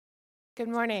Good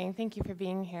morning. Thank you for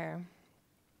being here.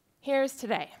 Here's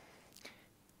today.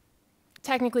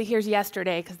 Technically, here's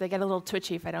yesterday, because they get a little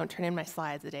twitchy if I don't turn in my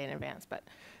slides a day in advance, but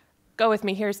go with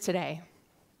me. Here's today,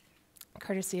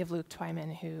 courtesy of Luke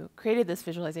Twyman, who created this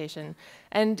visualization.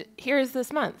 And here's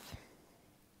this month.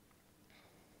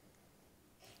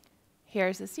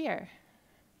 Here's this year.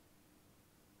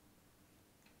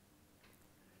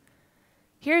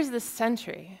 Here's this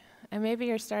century. And maybe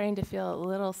you're starting to feel a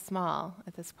little small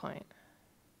at this point.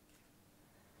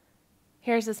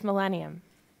 Here's this millennium.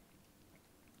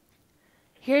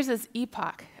 Here's this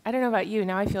epoch. I don't know about you,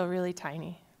 now I feel really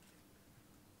tiny.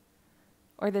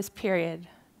 Or this period,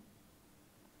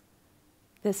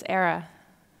 this era.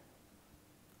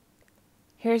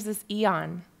 Here's this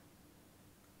eon.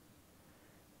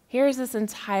 Here's this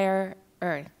entire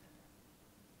earth.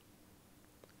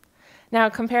 Now,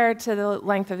 compared to the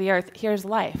length of the earth, here's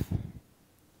life.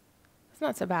 It's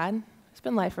not so bad. There's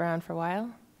been life around for a while.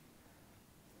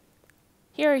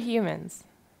 Here are humans.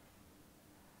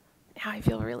 Now I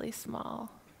feel really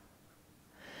small.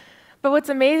 But what's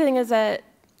amazing is that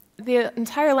the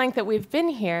entire length that we've been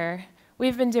here,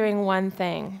 we've been doing one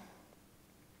thing.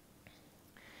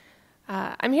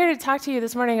 I'm here to talk to you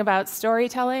this morning about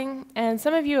storytelling, and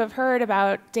some of you have heard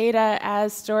about data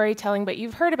as storytelling, but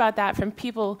you've heard about that from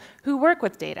people who work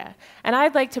with data. And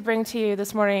I'd like to bring to you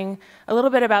this morning a little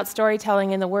bit about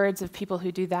storytelling in the words of people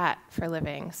who do that for a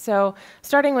living. So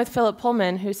starting with Philip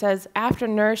Pullman, who says, after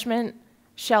nourishment,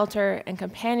 shelter, and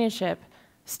companionship,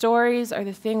 stories are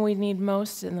the thing we need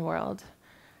most in the world.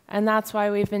 And that's why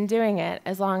we've been doing it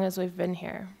as long as we've been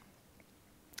here.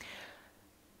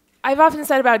 I've often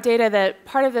said about data that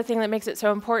part of the thing that makes it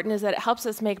so important is that it helps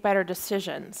us make better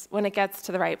decisions when it gets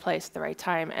to the right place at the right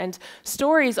time. And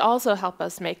stories also help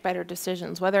us make better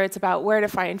decisions, whether it's about where to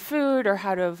find food or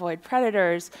how to avoid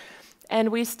predators. And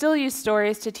we still use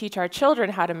stories to teach our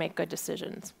children how to make good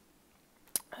decisions.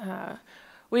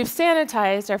 We've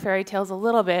sanitized our fairy tales a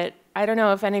little bit. I don't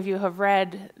know if any of you have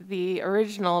read the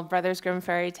original Brothers Grimm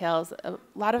fairy tales. A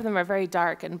lot of them are very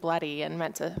dark and bloody and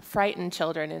meant to frighten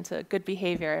children into good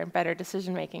behavior and better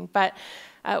decision making. But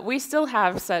we still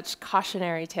have such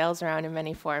cautionary tales around in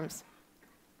many forms.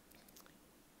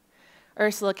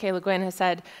 Ursula K. Le Guin has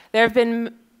said, there have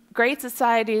been great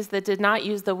societies that did not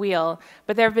use the wheel,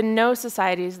 but there have been no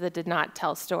societies that did not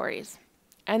tell stories.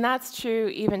 And that's true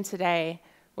even today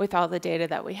with all the data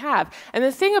that we have. And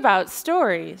the thing about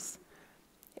stories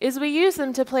is we use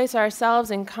them to place ourselves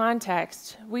in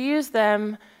context. We use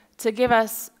them to give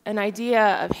us an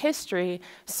idea of history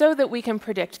so that we can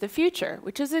predict the future,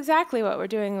 which is exactly what we're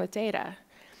doing with data.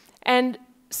 And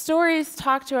stories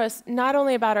talk to us not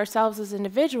only about ourselves as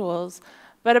individuals,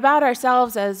 but about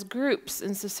ourselves as groups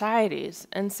and societies.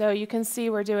 And so you can see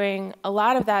we're doing a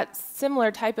lot of that similar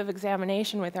type of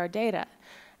examination with our data.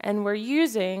 And we're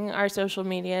using our social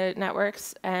media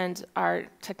networks and our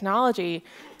technology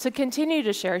to continue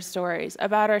to share stories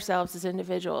about ourselves as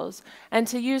individuals and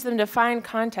to use them to find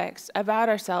context about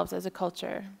ourselves as a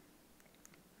culture.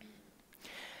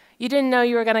 You didn't know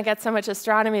you were going to get so much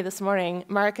astronomy this morning.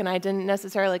 Mark and I didn't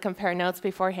necessarily compare notes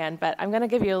beforehand, but I'm going to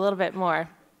give you a little bit more.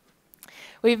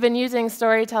 We've been using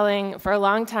storytelling for a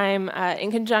long time in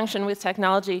conjunction with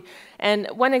technology. And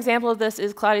one example of this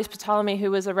is Claudius Potala Me, who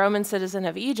was a Roman citizen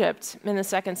of Egypt in the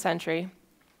 2nd century.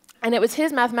 And it was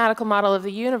his mathematical model of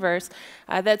the universe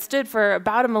that stood for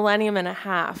about 1.5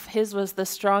 millenniums. His was the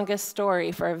strongest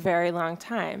story for a very long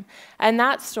time. And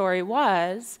that story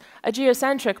was a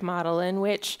geocentric model in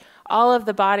which all of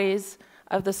the bodies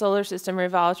of the solar system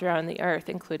revolved around the Earth,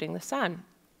 including the sun.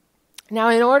 Now,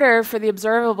 in order for the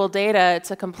observable data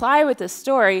to comply with this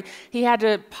story, he had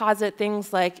to posit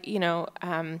things like,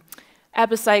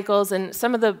 epicycles, and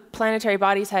some of the planetary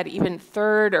bodies had even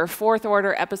 3rd or 4th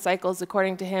order epicycles,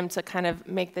 according to him, to kind of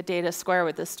make the data square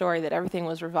with the story that everything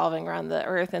was revolving around the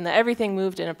Earth and that everything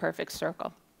moved in a perfect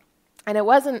circle. And it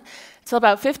wasn't until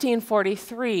about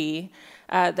 1543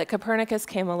 that Copernicus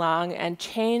came along and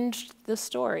changed the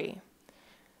story.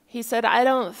 He said, I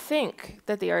don't think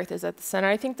that the Earth is at the center.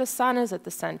 I think the sun is at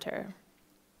the center.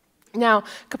 Now,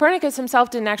 Copernicus himself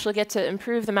didn't actually get to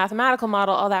improve the mathematical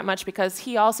model all that much because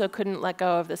he also couldn't let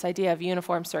go of this idea of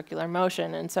uniform circular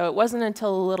motion. And so it wasn't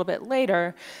until a little bit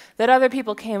later that other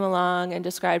people came along and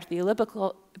described the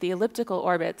elliptical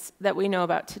orbits that we know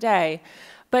about today.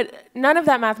 But none of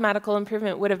that mathematical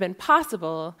improvement would have been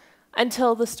possible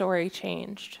until the story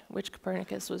changed, which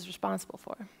Copernicus was responsible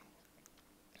for,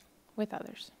 with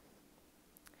others.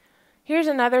 Here's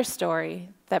another story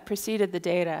that preceded the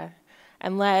data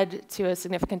and led to a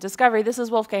significant discovery. This is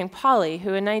Wolfgang Pauli,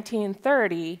 who in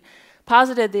 1930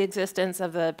 posited the existence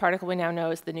of the particle we now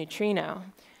know as the neutrino.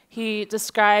 He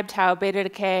described how beta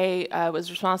decay was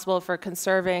responsible for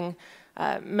conserving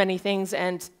many things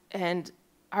and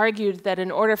argued that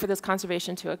in order for this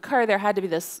conservation to occur, there had to be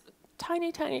this tiny,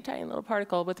 tiny, tiny little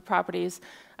particle with the properties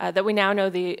that we now know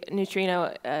the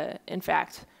neutrino, in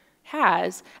fact,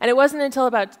 has. And it wasn't until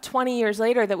about 20 years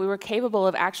later that we were capable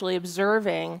of actually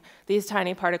observing these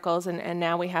tiny particles, and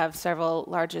now we have several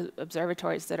large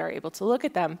observatories that are able to look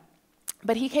at them.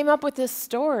 But he came up with this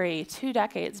story 2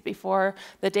 decades before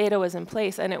the data was in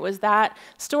place, and it was that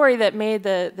story that made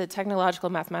the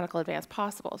technological mathematical advance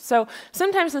possible. So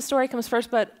sometimes the story comes first,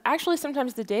 but actually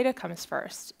sometimes the data comes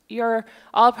first. You're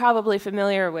all probably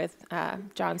familiar with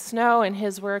John Snow and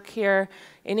his work here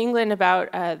in England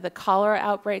about the cholera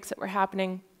outbreaks that were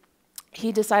happening.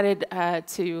 He decided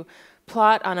to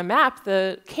plot on a map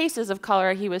the cases of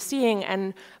cholera he was seeing,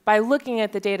 and by looking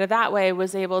at the data that way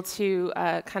was able to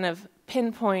kind of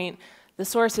pinpoint the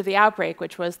source of the outbreak,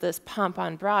 which was this pump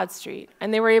on Broad Street.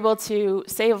 And they were able to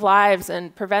save lives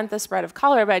and prevent the spread of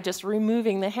cholera by just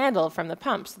removing the handle from the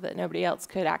pump so that nobody else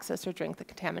could access or drink the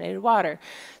contaminated water.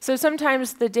 So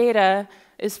sometimes the data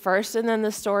is first, and then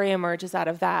the story emerges out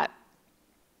of that.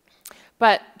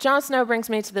 But John Snow brings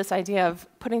me to this idea of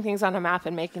putting things on a map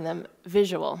and making them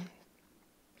visual.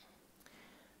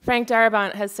 Frank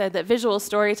Darabont has said that visual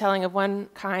storytelling of one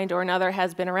kind or another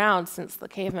has been around since the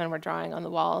cavemen were drawing on the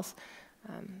walls.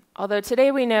 Although today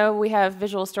we know we have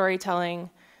visual storytelling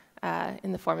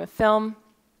in the form of film.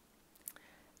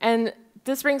 And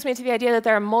this brings me to the idea that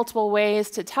there are multiple ways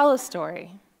to tell a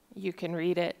story. You can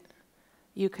read it,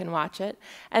 you can watch it.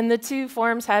 And the two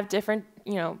forms have different,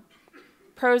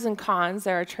 pros and cons.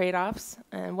 There are trade-offs,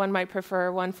 and one might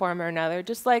prefer one form or another.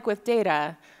 Just like with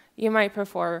data, you might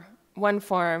prefer one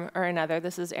form or another.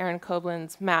 This is Aaron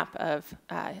Koblin's map of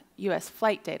US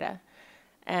flight data.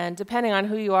 And depending on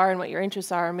who you are and what your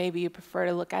interests are, maybe you prefer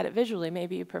to look at it visually,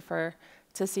 maybe you prefer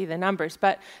to see the numbers.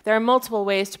 But there are multiple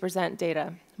ways to present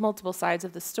data, multiple sides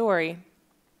of the story.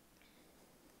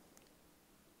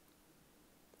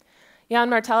 Jan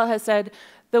Martella has said,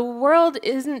 the world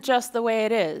isn't just the way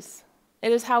it is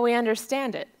how we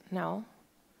understand it. No.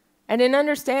 And in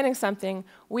understanding something,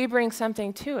 we bring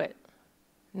something to it.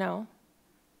 No.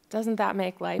 Doesn't that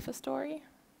make life a story?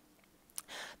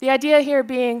 The idea here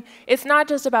being, it's not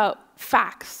just about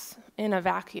facts in a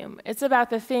vacuum. It's about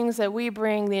the things that we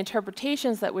bring, the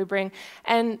interpretations that we bring.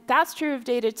 And that's true of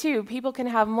data too. People can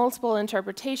have multiple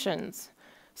interpretations.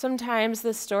 Sometimes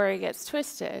the story gets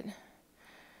twisted.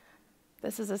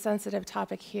 This is a sensitive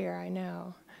topic here, I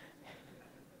know.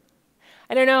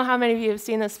 I don't know how many of you have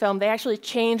seen this film. They actually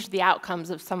changed the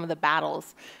outcomes of some of the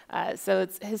battles. So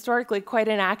it's historically quite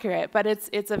inaccurate, but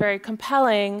it's a very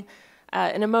compelling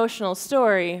and emotional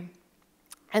story.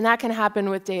 And that can happen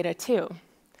with data too.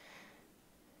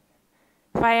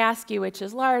 If I ask you which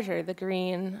is larger, the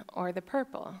green or the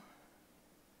purple?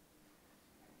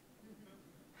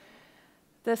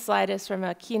 This slide is from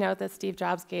a keynote that Steve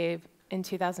Jobs gave in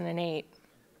 2008.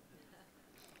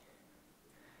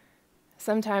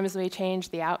 Sometimes we change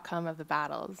the outcome of the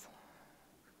battles.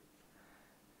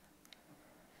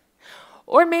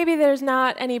 Or maybe there's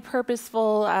not any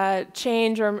purposeful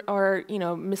change or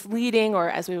misleading,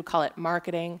 or as we would call it,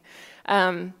 marketing.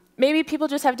 Maybe people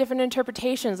just have different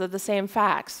interpretations of the same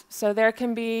facts. So there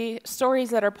can be stories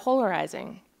that are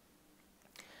polarizing.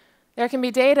 There can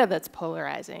be data that's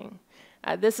polarizing.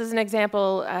 This is an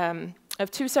example of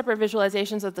 2 separate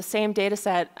visualizations of the same data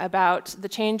set about the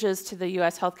changes to the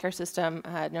US healthcare system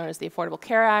known as the Affordable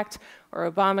Care Act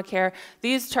or Obamacare.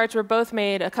 These charts were both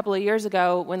made a couple of years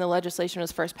ago when the legislation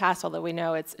was first passed, although we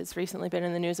know it's recently been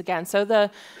in the news again. So the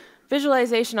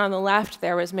visualization on the left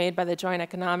there was made by the Joint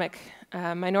Economic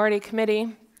Minority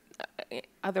Committee,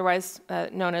 otherwise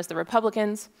known as the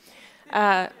Republicans.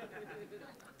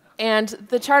 And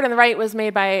the chart on the right was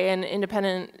made by an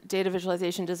independent data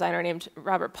visualization designer named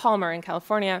Robert Palmer in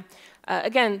California.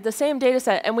 Again, the same data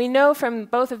set, and we know from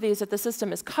both of these that the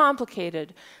system is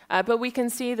complicated, but we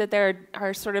can see that there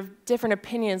are sort of different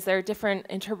opinions, there are different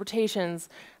interpretations.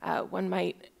 One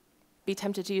might be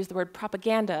tempted to use the word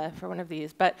propaganda for one of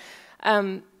these, but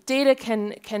data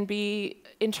can be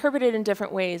interpreted in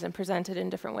different ways and presented in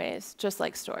different ways, just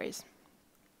like stories.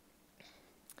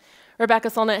 Rebecca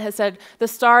Solnit has said, the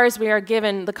stars we are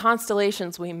given, the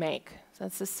constellations we make. So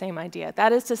that's the same idea.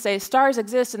 That is to say, stars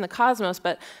exist in the cosmos,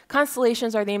 but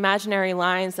constellations are the imaginary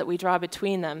lines that we draw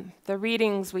between them, the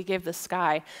readings we give the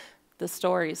sky, the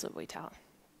stories that we tell.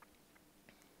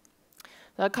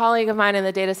 A colleague of mine in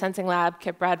the data sensing lab,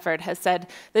 Kip Bradford, has said,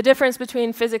 the difference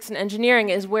between physics and engineering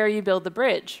is where you build the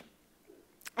bridge.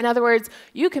 In other words,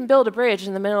 you can build a bridge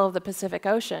in the middle of the Pacific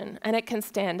Ocean, and it can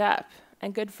stand up,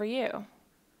 and good for you.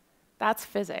 That's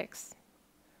physics.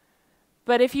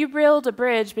 But if you build a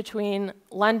bridge between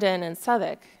London and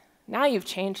Southwark, now you've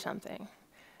changed something.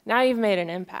 Now you've made an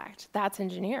impact. That's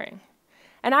engineering.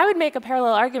 And I would make a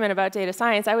parallel argument about data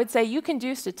science. I would say you can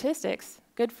do statistics,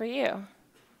 good for you.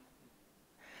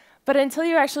 But until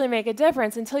you actually make a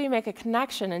difference, until you make a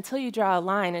connection, until you draw a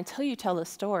line, until you tell a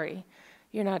story,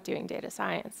 you're not doing data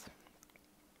science.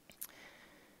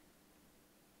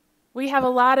 We have a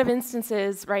lot of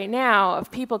instances right now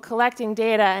of people collecting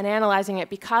data and analyzing it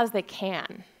because they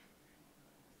can.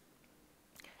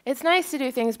 It's nice to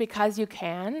do things because you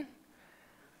can.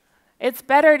 It's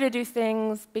better to do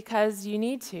things because you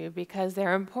need to, because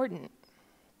they're important.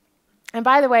 And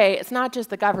by the way, it's not just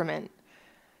the government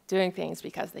doing things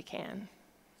because they can.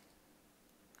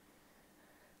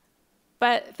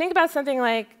 But think about something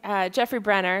like Jeffrey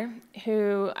Brenner,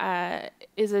 who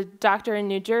is a doctor in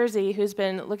New Jersey who's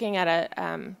been looking at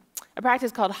a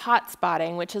practice called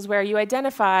hotspotting, which is where you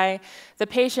identify the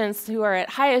patients who are at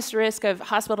highest risk of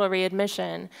hospital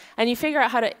readmission, and you figure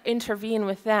out how to intervene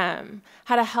with them,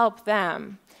 how to help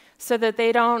them, so that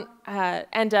they don't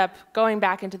end up going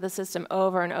back into the system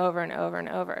over and over and over and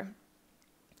over.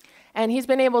 And he's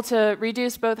been able to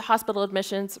reduce both hospital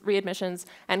admissions, readmissions,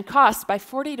 and costs by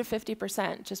 40 to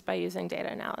 50% just by using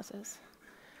data analysis.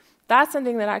 That's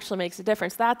something that actually makes a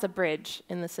difference. That's a bridge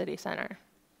in the city center.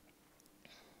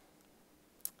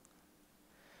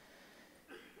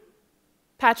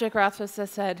 Patrick Rothfuss has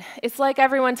said, it's like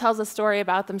everyone tells a story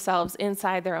about themselves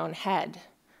inside their own head,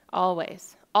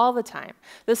 always, all the time.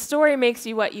 The story makes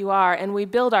you what you are, and we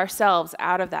build ourselves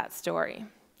out of that story.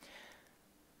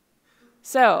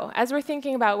 So, as we're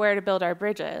thinking about where to build our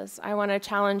bridges, I want to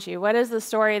challenge you. What is the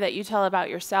story that you tell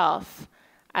about yourself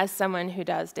as someone who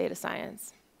does data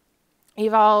science?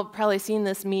 You've all probably seen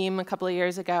this meme a couple of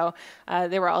years ago.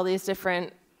 There were all these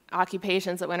different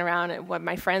occupations that went around, and what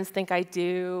my friends think I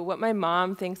do, what my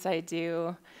mom thinks I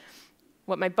do,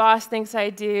 what my boss thinks I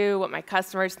do, what my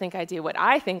customers think I do, what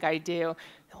I think I do,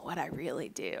 and what I really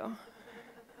do.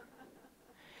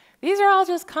 These are all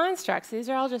just constructs. These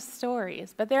are all just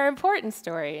stories, but they're important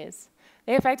stories.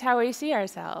 They affect how we see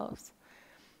ourselves.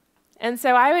 And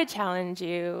so I would challenge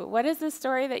you, what is the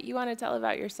story that you want to tell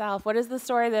about yourself? What is the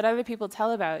story that other people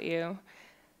tell about you?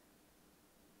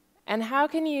 And how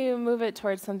can you move it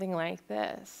towards something like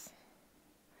this?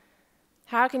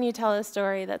 How can you tell a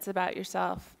story that's about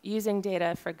yourself using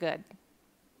data for good?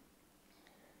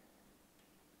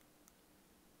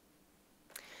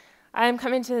 I'm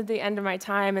coming to the end of my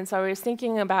time, and so I was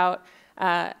thinking about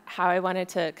how I wanted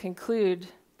to conclude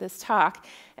this talk.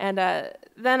 And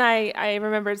then I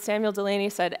remembered Samuel Delaney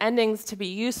said, endings to be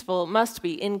useful must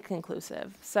be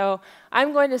inconclusive. So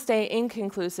I'm going to stay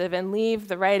inconclusive and leave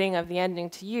the writing of the ending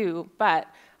to you, but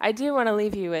I do want to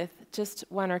leave you with just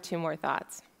one or two more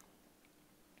thoughts.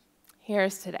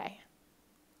 Here's today,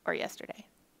 or yesterday.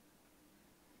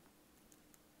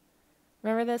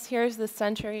 Remember this? Here's this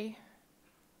century.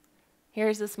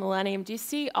 Here's this millennium. Do you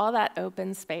see all that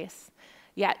open space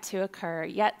yet to occur,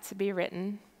 yet to be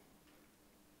written?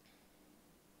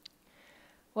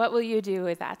 What will you do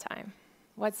with that time?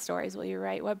 What stories will you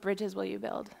write? What bridges will you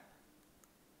build?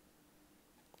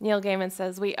 Neil Gaiman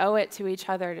says, we owe it to each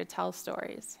other to tell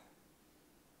stories.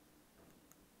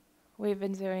 We've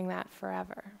been doing that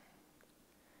forever.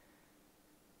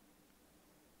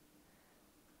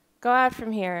 Go out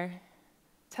from here,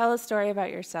 tell a story about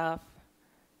yourself,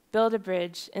 build a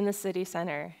bridge in the city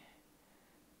center,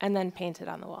 and then paint it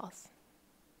on the walls.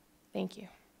 Thank you.